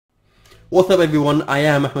What's up everyone, I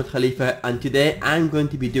am Ahmed Khalifa and today I'm going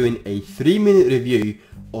to be doing a 3-minute review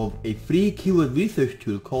of a free keyword research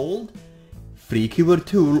tool called Free Keyword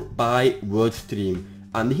Tool by WordStream.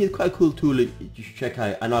 And this is quite a cool tool you should check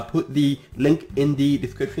out, and I'll put the link in the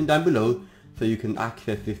description down below so you can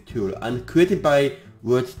access this tool. And created by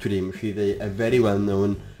WordStream, which is a very well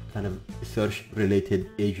known kind of search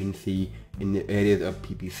related agency in the areas of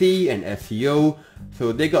PPC and SEO.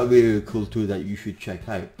 So they got a really cool tool that you should check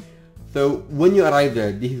out. So when you arrive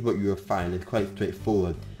there, this is what you'll find. It's quite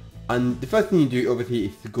straightforward. And the first thing you do obviously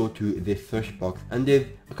is to go to this search box, and there's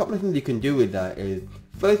a couple of things you can do with that. Is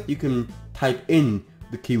first you can type in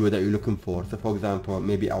the keyword that you're looking for. So for example,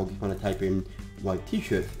 maybe I'll just want to type in white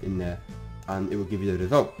t-shirts in there and it will give you the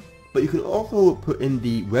result. But you can also put in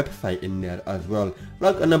the website in there as well,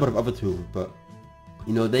 like a number of other tools, but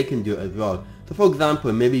you know, they can do it as well. So for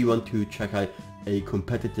example, maybe you want to check out a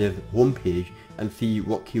competitive homepage and see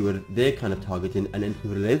what keyword they're kind of targeting and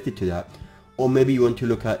anything related to that. Or maybe you want to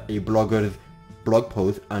look at a blogger's blog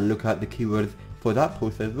post and look at the keywords for that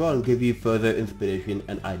post as well, and give you further inspiration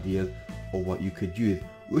and ideas of what you could use,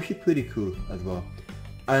 which is pretty cool as well.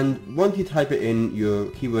 And once you type it in your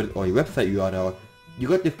keyword or your website URL, you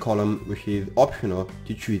got this column which is optional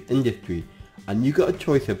to choose industry, and you got a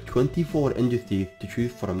choice of 24 industries to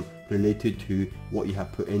choose from related to what you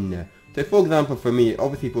have put in there. So for example, for me,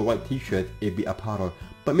 obviously for white t-shirts it'd be apparel,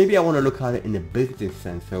 but maybe I want to look at it in a business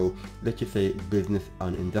sense, so let's just say business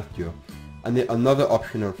and industrial. And then another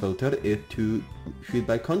optional filter is to choose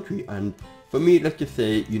by country, and for me let's just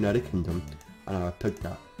say United Kingdom, and I'll pick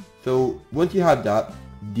that. So once you have that,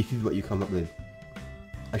 this is what you come up with.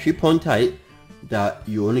 I should point out that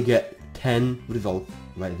you only get 10 results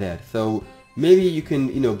right there, so maybe you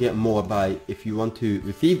can, you know, get more by, if you want to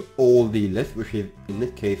receive all the list, which is in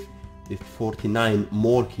this case is 49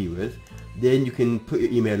 more keywords, then you can put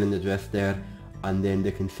your email and address there, and then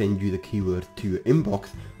they can send you the keyword to your inbox,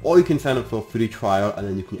 or you can sign up for a free trial and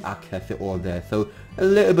then you can access it all there. So a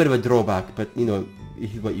little bit of a drawback, but you know,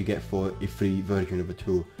 this is what you get for a free version of a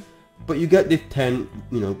tool. But you get this 10,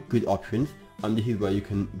 you know, good options, and this is where you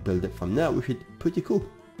can build it from there, which is pretty cool.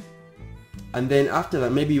 And then after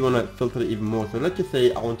that, maybe you want to filter it even more. So let's just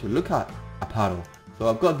say I want to look at apparel. So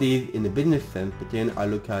I've got these in the business sense, but then I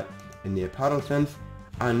look at in the apparel sense,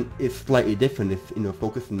 and it's slightly different. It's, you know,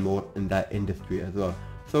 focusing more in that industry as well.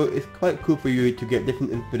 So it's quite cool for you to get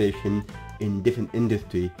different inspiration in different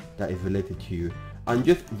industry that is related to you. And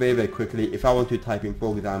just very quickly, if I want to type in,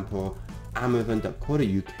 for example,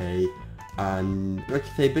 Amazon.co.uk, and let's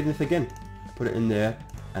say business again, put it in there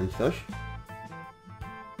and search.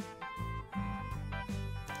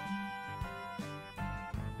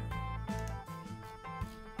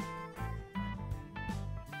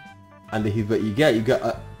 And this is what you get. You get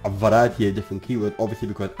a variety of different keywords, obviously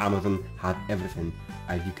because Amazon has everything,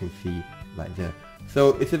 as you can see right there.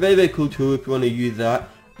 So it's a very cool tool if you want to use that.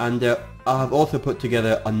 And I have also put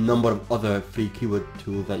together a number of other free keyword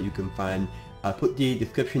tools that you can find. I'll put the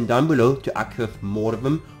description down below to access more of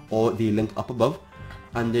them, or the link up above,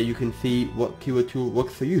 and you can see what keyword tool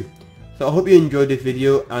works for you. So I hope you enjoyed this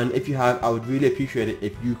video, and if you have, I would really appreciate it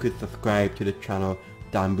if you could subscribe to the channel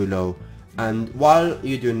down below. And while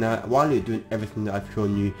you're doing that, while you're doing everything that I've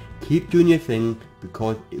shown you, keep doing your thing,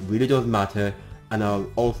 because it really does matter, and I'll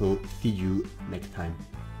also see you next time.